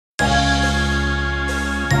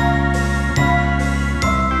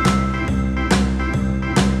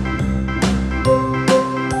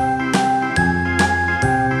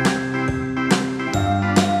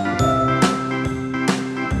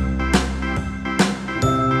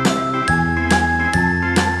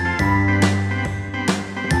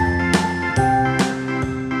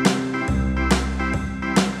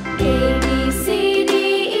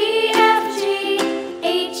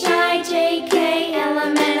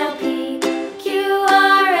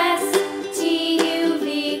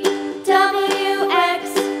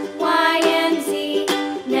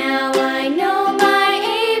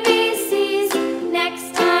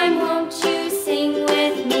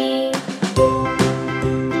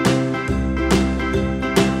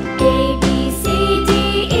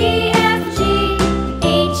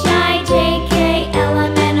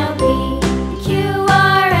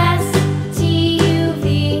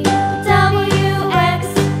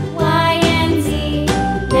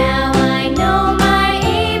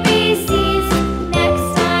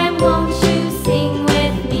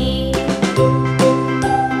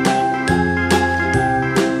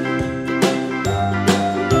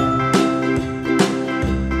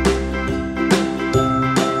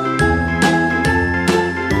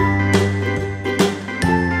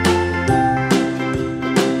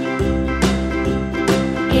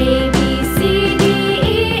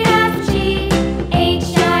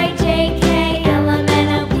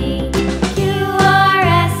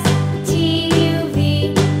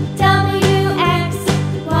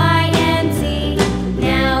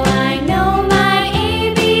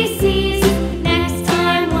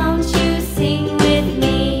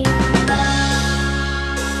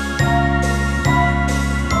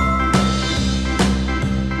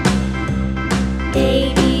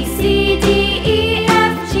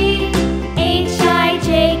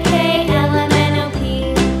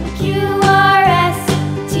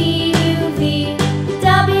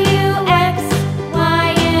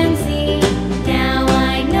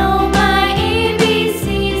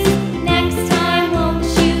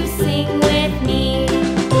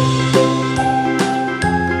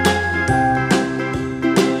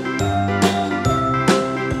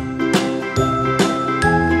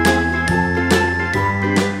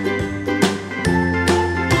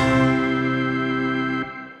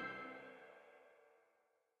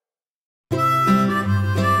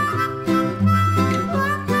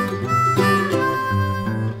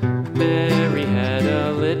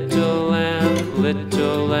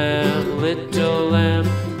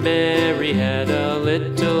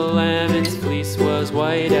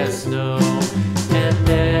white as snow. And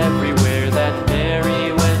everywhere that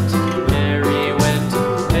Mary went, Mary went,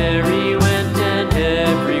 Mary went, and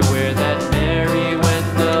everywhere that Mary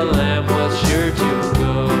went, the lamb was sure to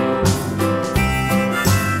go.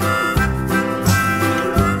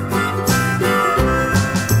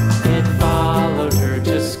 It followed her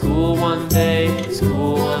to school one day,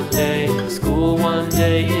 school one day, school one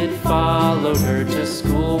day. It followed her to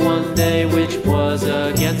school one day, which was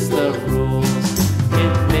against the rules.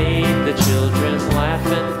 It made the children laugh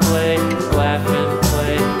and play, laugh and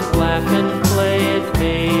play, laugh and play. It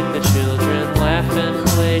made the children laugh and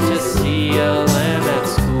play to see a lamb at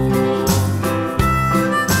school.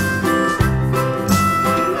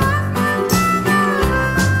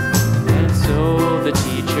 And so the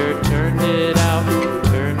teacher turned it out,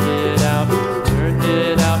 turned it out, turned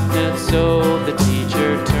it out. And so the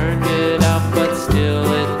teacher turned it out, but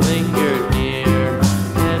still it lingered near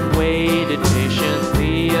and waited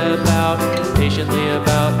patiently about,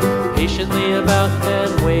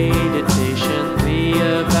 and waited patiently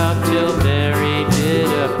about till Mary did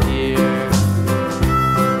appear.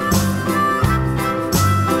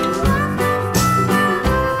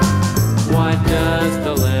 Why does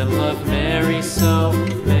the lamb love Mary so,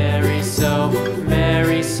 Mary so,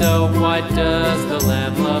 Mary so? Why does the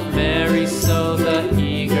lamb love Mary so? The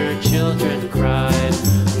eager children cried.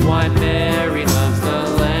 Why Mary loves the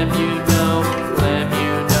lamb, you know, lamb,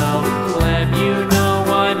 you know, lamb, you know.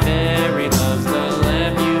 Why Mary loves the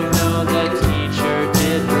lamb, you know, the teacher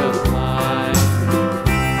did reply.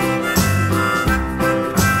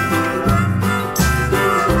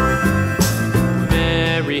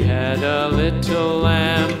 Mary had a little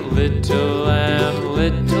lamb, little lamb,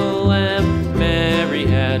 little lamb. Mary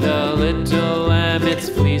had a little lamb, its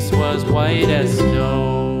fleece was white as snow.